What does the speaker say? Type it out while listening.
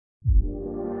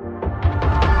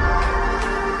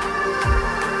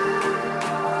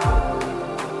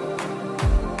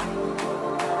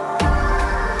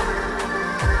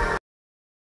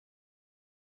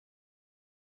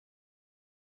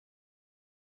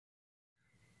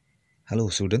Hello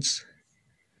students,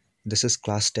 this is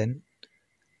class 10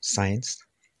 science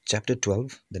chapter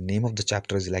 12. The name of the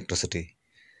chapter is electricity.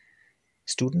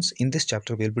 Students, in this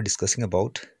chapter we will be discussing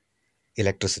about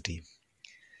electricity.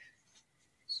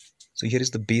 So here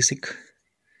is the basic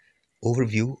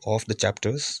overview of the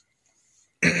chapters,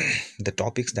 the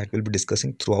topics that we'll be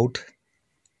discussing throughout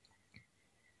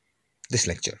this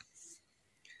lecture.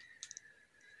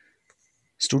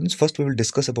 Students, first we will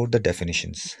discuss about the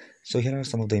definitions. So here are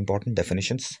some of the important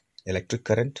definitions: electric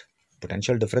current,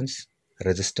 potential difference,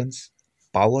 resistance,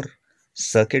 power,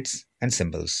 circuits and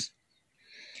symbols.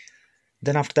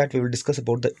 Then after that we will discuss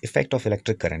about the effect of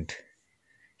electric current: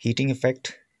 heating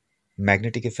effect,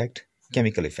 magnetic effect,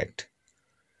 chemical effect.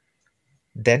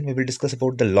 Then we will discuss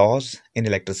about the laws in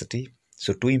electricity.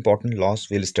 So two important laws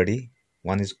we will study.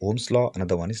 One is Ohm's law,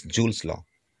 another one is Joule's law.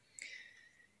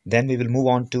 Then we will move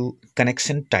on to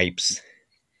connection types.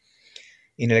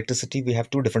 In electricity we have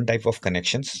two different types of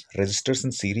connections: resistors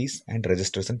in series and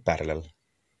resistors in parallel.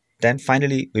 Then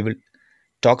finally we will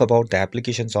talk about the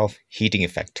applications of heating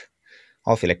effect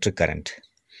of electric current: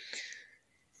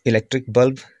 electric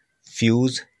bulb,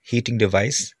 fuse, heating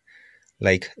device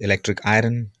like electric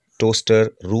iron,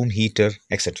 toaster, room heater,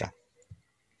 etc.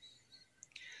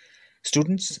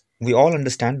 Students, we all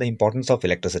understand the importance of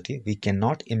electricity. We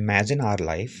cannot imagine our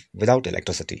life without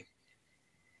electricity.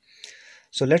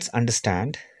 So let's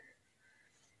understand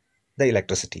the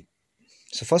electricity.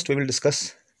 So first we will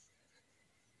discuss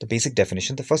the basic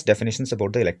definition. The first definition is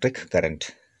about the electric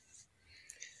current.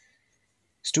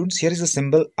 Students, here is a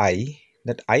symbol I.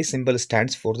 That I symbol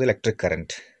stands for the electric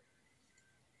current.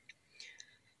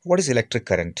 What is electric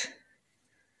current?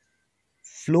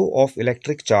 Flow of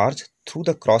electric charge through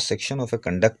the cross section of a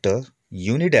conductor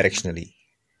unidirectionally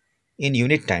in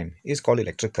unit time is called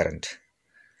electric current.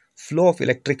 Flow of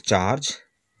electric charge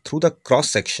through the cross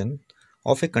section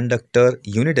of a conductor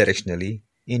unidirectionally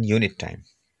in unit time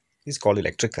is called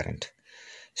electric current.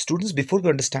 Students, before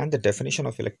we understand the definition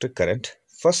of electric current,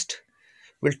 first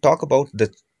we'll talk about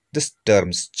these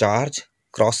terms: charge,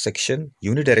 cross section,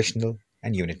 unidirectional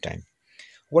and unit time.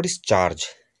 What is charge?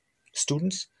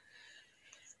 Students,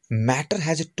 matter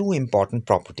has two important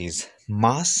properties: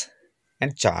 mass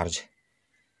and charge.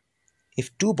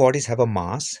 If two bodies have a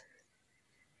mass,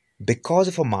 because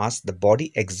of a mass, the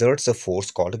body exerts a force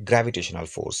called gravitational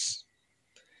force.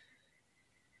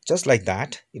 Just like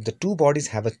that, if the two bodies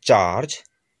have a charge,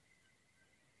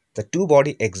 the two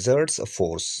body exerts a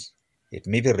force. It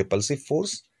may be a repulsive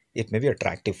force, it may be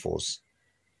attractive force.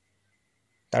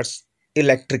 That's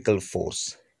electrical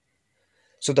force.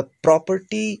 So the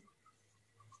property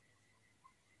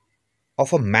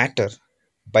of a matter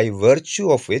by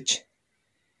virtue of which,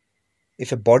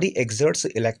 if a body exerts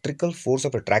the electrical force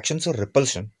of attraction or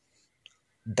repulsion,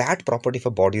 that property of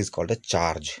a body is called a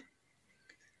charge.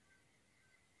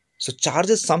 So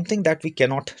charge is something that we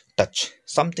cannot touch,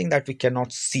 something that we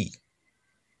cannot see.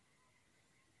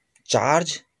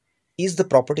 Charge is the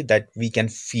property that we can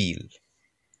feel.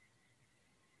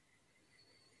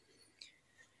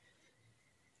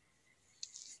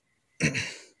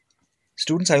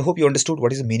 Students, I hope you understood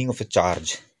what is the meaning of a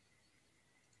charge.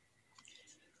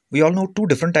 We all know two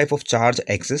different types of charge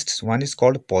exists. One is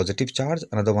called positive charge,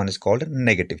 another one is called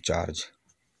negative charge.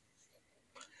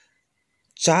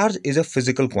 Charge is a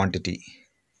physical quantity.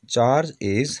 Charge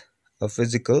is a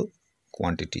physical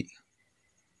quantity.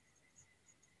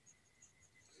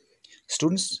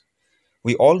 Students,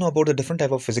 we all know about the different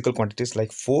type of physical quantities,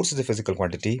 like force is a physical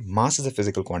quantity, mass is a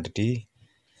physical quantity,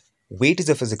 weight is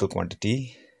a physical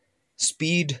quantity,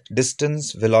 speed,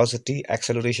 distance, velocity,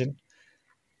 acceleration.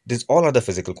 These all are the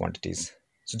physical quantities.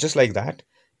 So just like that,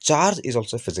 charge is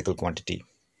also a physical quantity.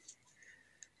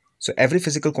 So every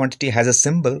physical quantity has a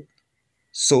symbol.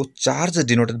 So charge is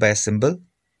denoted by a symbol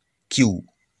Q.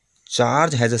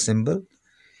 Charge has a symbol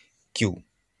Q.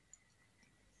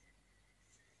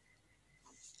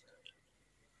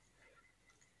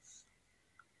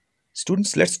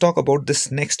 Students, let's talk about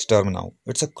this next term now.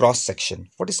 It's a cross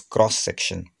section. What is cross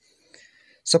section?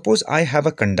 Suppose I have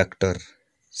a conductor.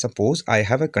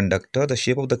 The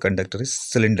shape of the conductor is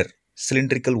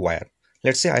cylindrical wire.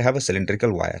 Let's say I have a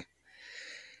cylindrical wire.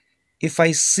 If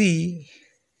I see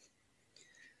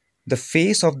the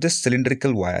face of this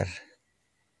cylindrical wire,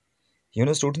 you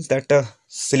know students that a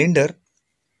cylinder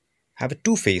have a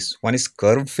two face. One is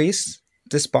curved face,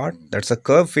 this part, that's a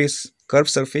curved face, curved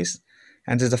surface,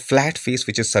 and there's a flat face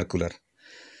which is circular.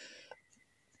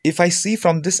 If I see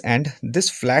from this end, this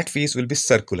flat face will be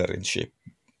circular in shape.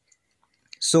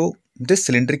 So this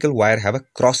cylindrical wire have a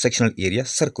cross-sectional area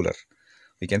circular.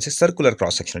 We can say circular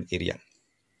cross-sectional area.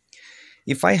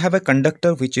 If I have a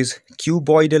conductor which is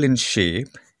cuboidal in shape,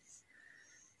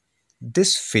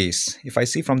 this face, if I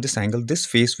see from this angle, this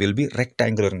face will be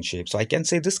rectangular in shape. So I can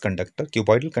say this conductor,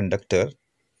 cuboidal conductor,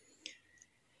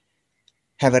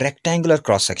 have a rectangular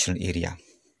cross-sectional area.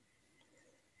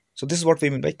 So this is what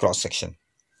we mean by cross-section.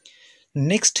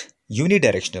 Next,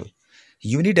 unidirectional.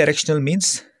 Unidirectional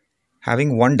means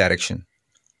having one direction.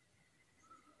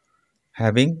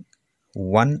 Having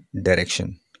one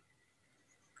direction.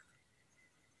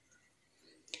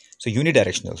 So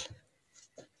unidirectional,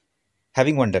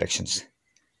 having one directions.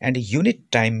 And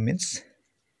unit time means,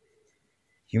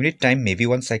 unit time may be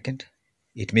 1 second,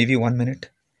 it may be 1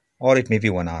 minute, or it may be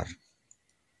 1 hour.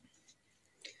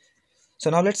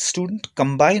 So now let's student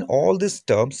combine all these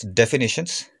terms,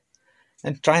 definitions,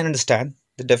 and try and understand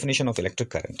the definition of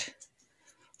electric current.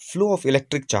 Flow of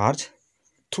electric charge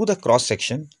through the cross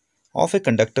section of a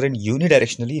conductor in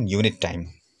unidirectionally in unit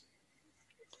time.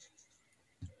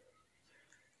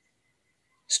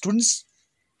 Students,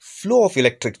 flow of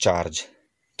electric charge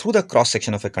through the cross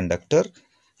section of a conductor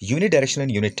unidirectional in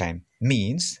unit time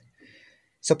means,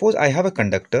 suppose I have a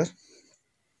conductor.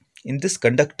 In this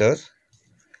conductor,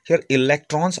 here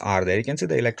electrons are there. You can see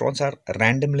the electrons are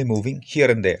randomly moving here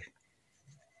and there.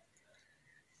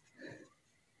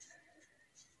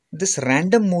 This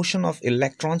random motion of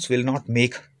electrons will not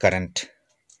make current.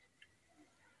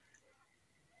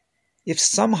 If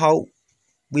somehow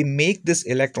we make these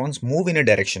electrons move in a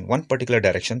direction, one particular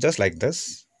direction, just like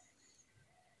this,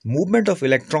 movement of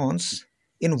electrons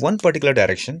in one particular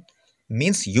direction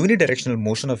means unidirectional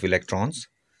motion of electrons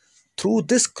through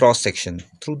this cross section,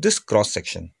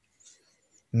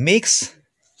 makes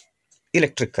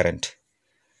electric current.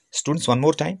 Students, one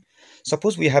more time.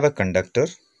 Suppose we have a conductor.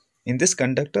 In this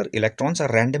conductor, electrons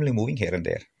are randomly moving here and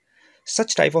there.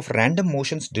 Such type of random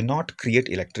motions do not create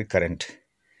electric current.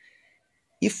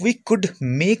 If we could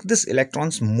make these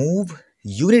electrons move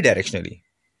unidirectionally,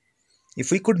 if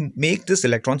we could make these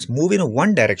electrons move in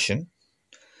one direction,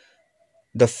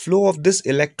 the flow of these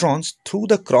electrons through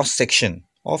the cross section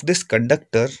of this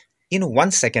conductor in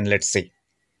 1 second, let's say,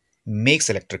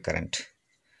 makes electric current.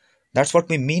 That's what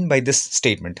we mean by this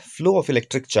statement. Flow of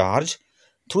electric charge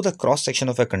through the cross section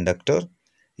of a conductor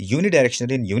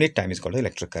unidirectionally in unit time is called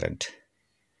electric current.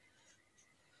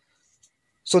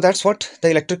 So that's what the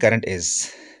electric current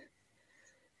is.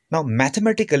 Now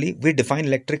mathematically we define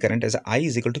electric current as I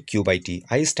is equal to Q by T.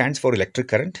 I stands for electric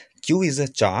current, Q is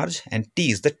a charge and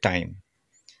T is the time.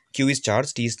 Q is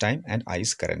charge, T is time, and I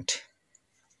is current.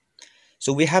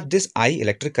 So we have this I,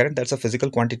 electric current, that's a physical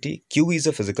quantity. Q is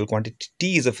a physical quantity.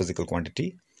 T is a physical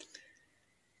quantity.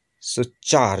 So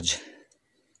charge,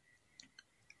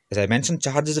 as I mentioned,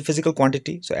 charge is a physical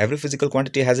quantity. So every physical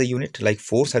quantity has a unit, like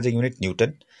force has a unit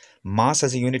Newton, mass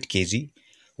has a unit kg,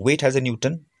 weight has a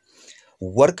Newton,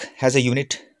 work has a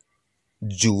unit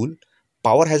joule,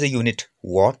 power has a unit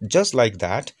watt. Just like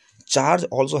that, charge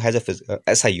also has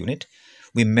a SI unit.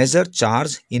 We measure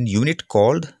charge in unit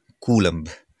called coulomb.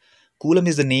 Coulomb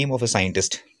is the name of a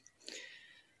scientist,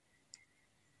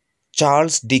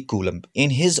 Charles D. Coulomb. In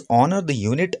his honor, the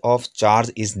unit of charge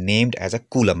is named as a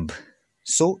coulomb.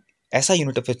 So, SI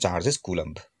unit of a charge is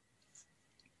coulomb.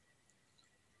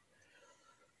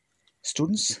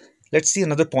 Students, let's see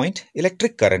another point.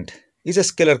 Electric current is a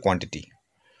scalar quantity.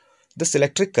 This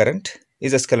electric current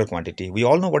is a scalar quantity. We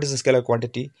all know what is a scalar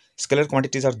quantity. Scalar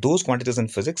quantities are those quantities in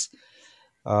physics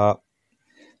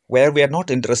where we are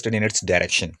not interested in its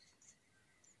direction.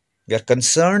 We are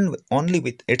concerned only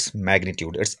with its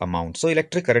magnitude, its amount. So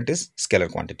electric current is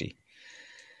scalar quantity.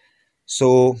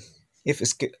 So if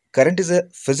current is a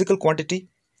physical quantity,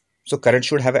 so current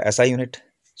should have a SI unit.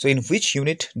 So in which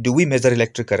unit do we measure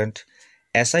electric current?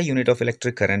 SI unit of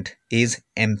electric current is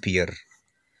ampere.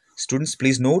 Students,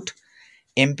 please note,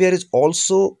 ampere is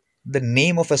also the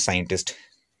name of a scientist,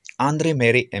 Andre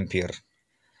Marie Ampere.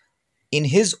 In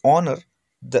his honor,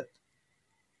 the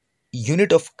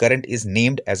unit of current is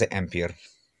named as an ampere.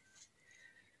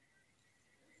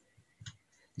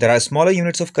 There are smaller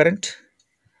units of current.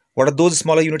 What are those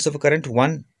smaller units of current?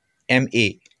 1 MA,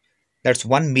 that's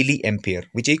 1 milliampere,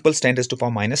 which equals 10 to the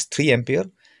power minus 3 ampere,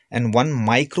 and 1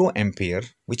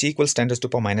 microampere, which equals 10 to the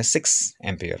power minus 6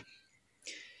 ampere.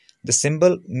 The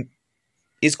symbol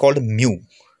is called mu,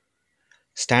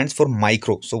 stands for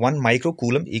micro. So 1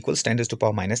 microcoulomb equals 10 to the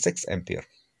power minus 6 ampere.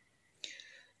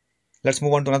 Let's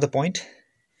move on to another point.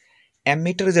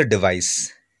 Ammeter is a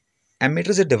device. Ammeter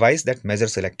is a device that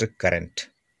measures electric current.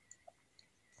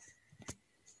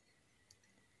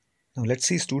 Now let's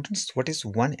see, students, what is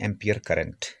 1 ampere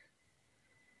current?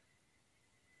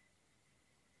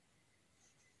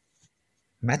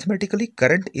 Mathematically,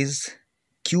 current is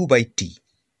Q by T.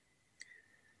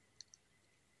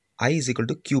 I is equal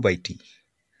to Q by T.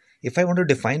 If I want to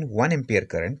define 1 ampere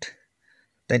current,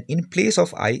 then in place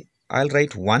of I, I'll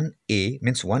write 1A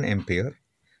means 1 ampere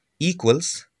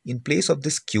equals, in place of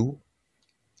this Q,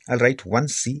 I'll write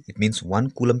 1C, it means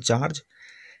 1 coulomb charge,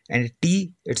 and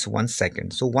T, it's 1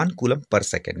 second. So 1 coulomb per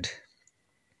second.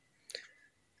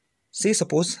 Say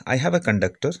suppose I have a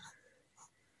conductor.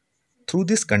 Through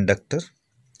this conductor,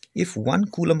 if 1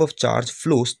 coulomb of charge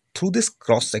flows through this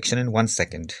cross section in 1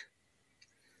 second.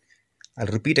 I'll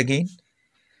repeat again.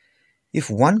 If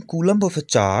 1 coulomb of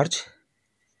charge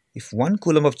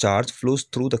flows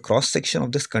through the cross section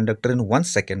of this conductor in 1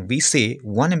 second, we say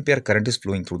 1 ampere current is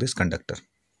flowing through this conductor.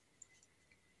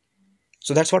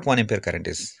 So that's what 1 ampere current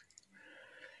is.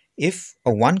 If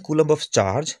a 1 coulomb of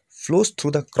charge flows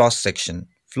through the cross section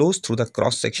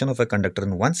of a conductor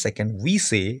in 1 second, we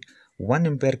say 1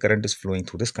 ampere current is flowing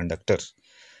through this conductor.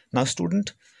 Now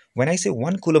student, when I say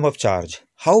 1 coulomb of charge,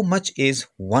 how much is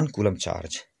 1 coulomb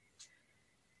charge?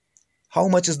 How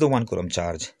much is the 1 coulomb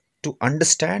charge? To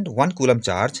understand 1 coulomb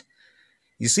charge,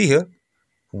 you see here,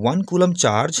 1 coulomb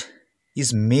charge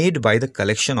is made by the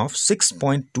collection of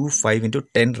 6.25 into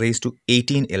 10 raised to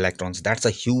 18 electrons. That's a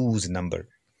huge number.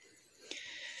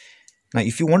 Now,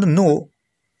 if you want to know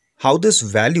how this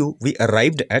value we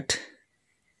arrived at,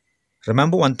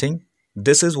 remember one thing,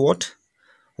 this is what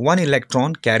 1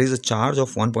 electron carries a charge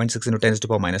of 1.6 into 10 to the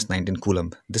power minus 19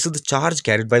 coulomb. This is the charge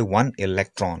carried by 1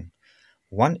 electron.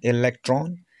 1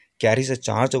 electron carries a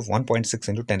charge of 1.6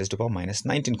 into 10 to the power minus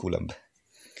 19 coulomb.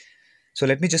 So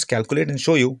let me just calculate and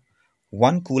show you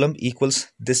 1 coulomb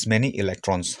equals this many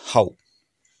electrons. How?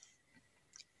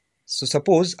 So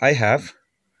suppose I have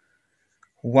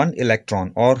 1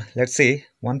 electron, or let's say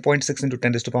 1.6 into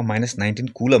 10 to the power minus 19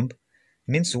 coulomb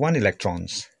means 1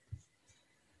 electrons.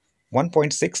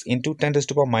 1.6 into 10 to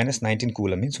the power minus 19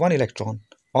 coulomb means 1 electron.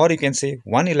 Or you can say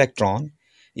 1 electron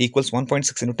equals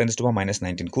 1.6 into 10 to the power minus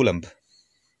 19 coulomb.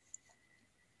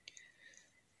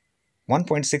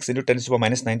 1.6 into 10 to the power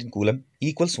minus 19 coulomb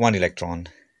equals 1 electron.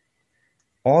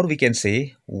 Or we can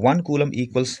say 1 coulomb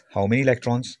equals how many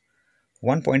electrons?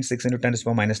 1.6 into 10 to the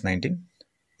power minus 19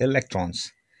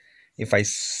 electrons. If I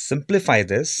simplify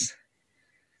this,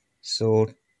 so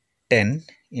 10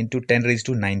 into 10 raised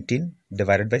to 19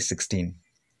 divided by 16.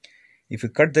 If you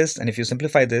cut this and if you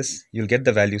simplify this, you'll get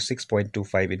the value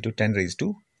 6.25 into 10 raised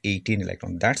to 18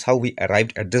 electrons. That's how we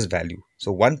arrived at this value.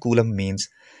 So 1 coulomb means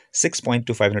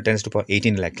 6.25 into 10 raised to the power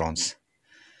 18 electrons.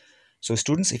 So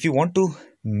students, if you want to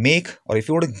make, or if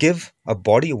you want to give a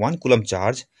body 1 coulomb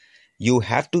charge, you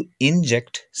have to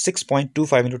inject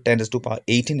 6.25 into 10 raised to the power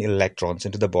 18 electrons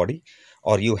into the body,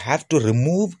 or you have to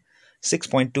remove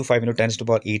 6.25 into 10 raised to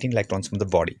the power 18 electrons from the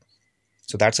body.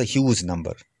 So that's a huge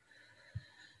number.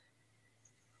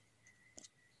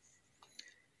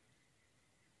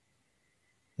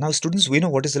 Now students, we know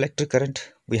what is electric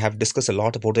current. We have discussed a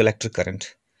lot about electric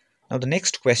current. Now the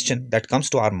next question that comes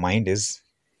to our mind is,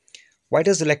 why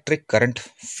does electric current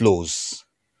flows?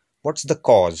 What's the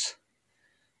cause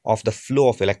of the flow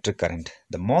of electric current?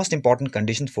 The most important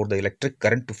condition for the electric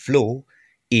current to flow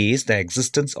is the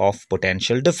existence of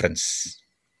potential difference.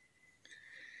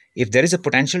 If there is a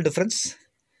potential difference,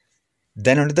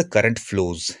 then only the current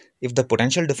flows. If the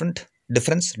potential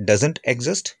difference doesn't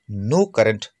exist, no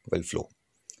current will flow.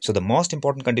 So the most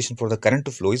important condition for the current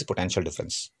to flow is potential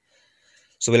difference.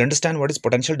 So we'll understand what is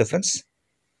potential difference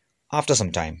after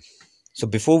some time. So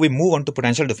before we move on to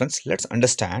potential difference, let's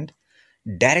understand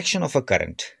direction of a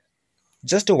current.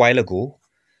 Just a while ago,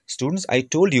 students,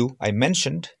 I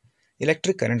mentioned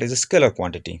electric current is a scalar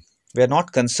quantity. We are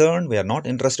not concerned, we are not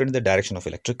interested in the direction of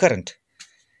electric current.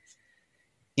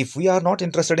 If we are not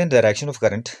interested in the direction of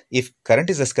current, if current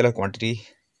is a scalar quantity,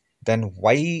 then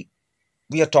why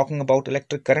we are talking about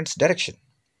electric current's direction?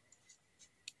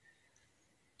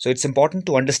 So it's important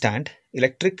to understand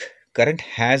electric current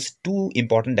has two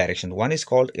important directions. One is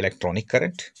called electronic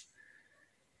current.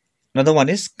 Another one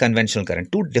is conventional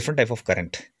current. Two different types of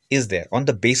current is there on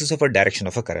the basis of a direction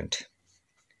of a current.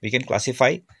 We can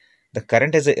classify the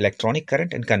current as an electronic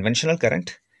current and conventional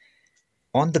current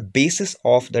on the basis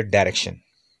of the direction.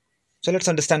 So let's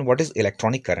understand what is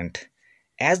electronic current.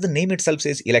 As the name itself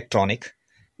says electronic,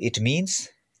 it means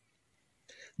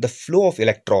the flow of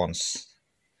electrons.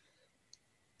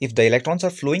 If the electrons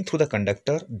are flowing through the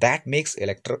conductor, that makes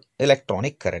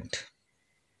electronic current.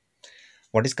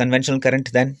 What is conventional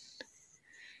current then?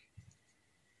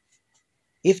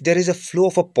 If there is a flow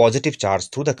of a positive charge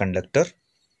through the conductor,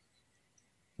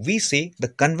 we say the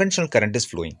conventional current is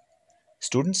flowing.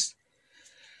 Students,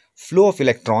 flow of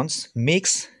electrons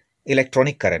makes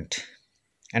electronic current.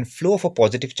 and flow of a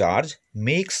positive charge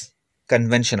makes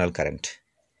conventional current.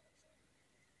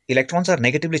 Electrons are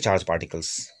negatively charged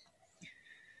particles.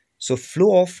 So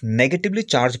flow of negatively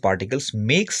charged particles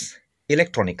makes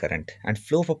electronic current, and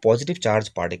flow of a positive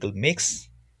charged particle makes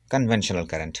conventional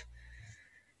current.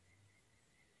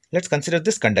 Let's consider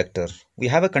this conductor. We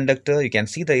have a conductor. You can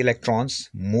see the electrons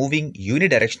moving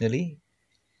unidirectionally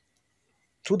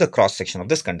through the cross section of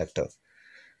this conductor.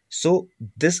 So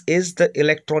this is the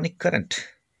electronic current.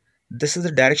 This is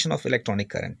the direction of electronic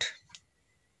current.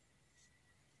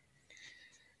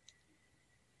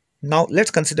 Now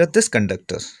let's consider this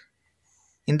conductor.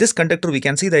 In this conductor, we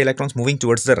can see the electrons moving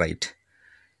towards the right.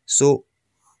 So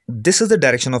this is the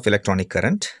direction of electronic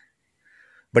current.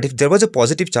 But if there was a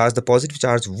positive charge, the positive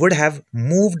charge would have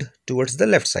moved towards the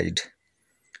left side.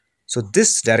 So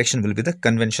this direction will be the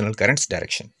conventional current's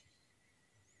direction.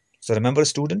 So remember,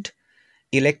 student,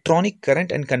 electronic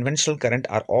current and conventional current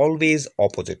are always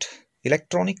opposite.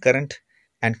 Electronic current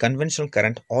and conventional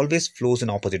current always flows in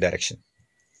opposite direction.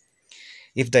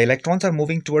 If the electrons are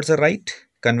moving towards the right,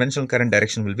 conventional current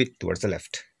direction will be towards the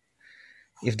left.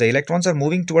 If the electrons are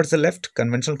moving towards the left,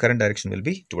 conventional current direction will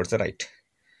be towards the right.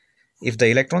 If the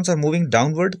electrons are moving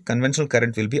downward, conventional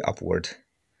current will be upward.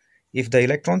 If the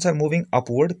electrons are moving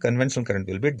upward, conventional current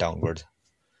will be downward.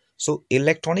 So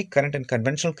electronic current and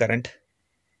conventional current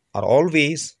are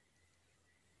always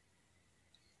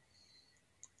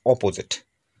opposite,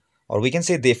 or we can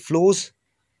say they flows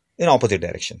in opposite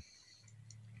direction.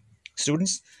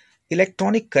 Students,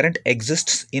 electronic current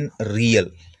exists in real,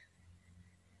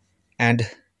 and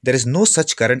there is no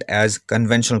such current as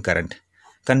conventional current.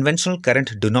 Conventional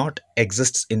current do not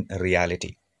exist in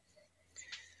reality.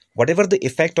 Whatever the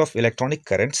effect of electronic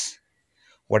currents,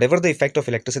 whatever the effect of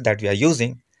electricity that we are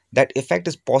using, that effect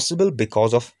is possible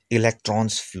because of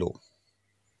electrons flow,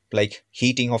 like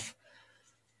heating of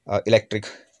electric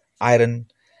iron,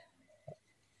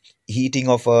 heating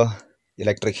of a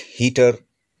electric heater,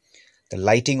 the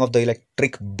lighting of the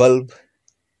electric bulb.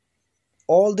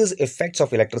 All these effects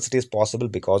of electricity is possible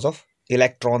because of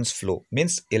electrons flow,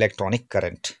 means electronic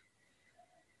current.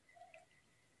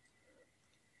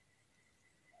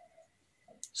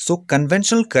 So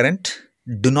conventional current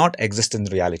do not exist in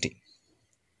reality.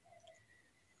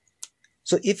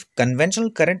 So if conventional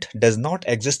current does not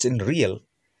exist in real,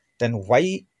 then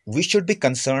why we should be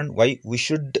concerned, why we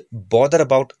should bother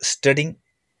about studying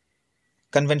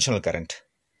conventional current?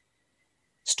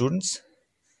 Students,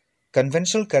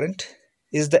 conventional current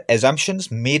is the assumptions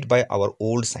made by our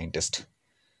old scientists.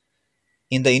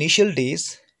 In the initial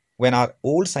days, when our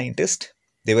old scientists,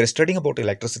 they were studying about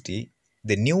electricity,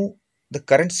 they knew the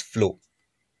current's flow.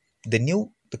 They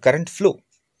knew the current flow,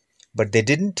 but they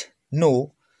didn't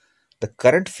know the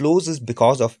current flows is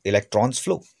because of electrons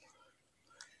flow.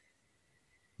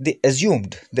 They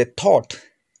assumed, they thought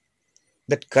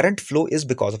that current flow is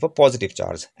because of a positive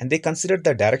charge, and they considered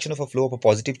the direction of a flow of a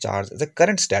positive charge as a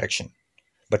current's direction.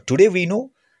 But today we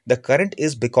know the current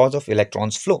is because of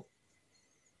electrons flow.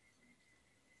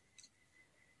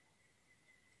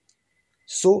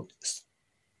 So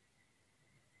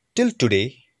till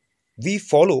today, we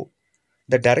follow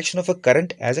the direction of a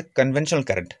current as a conventional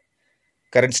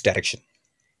current's direction.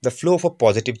 The flow of a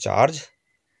positive charge,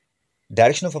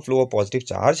 direction of a flow of positive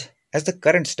charge as the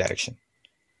current's direction.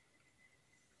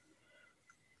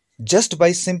 Just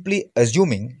by simply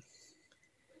assuming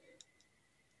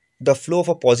the flow of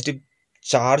a positive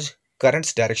charge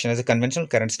current's direction as a conventional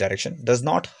current's direction does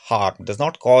not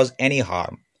cause any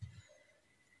harm.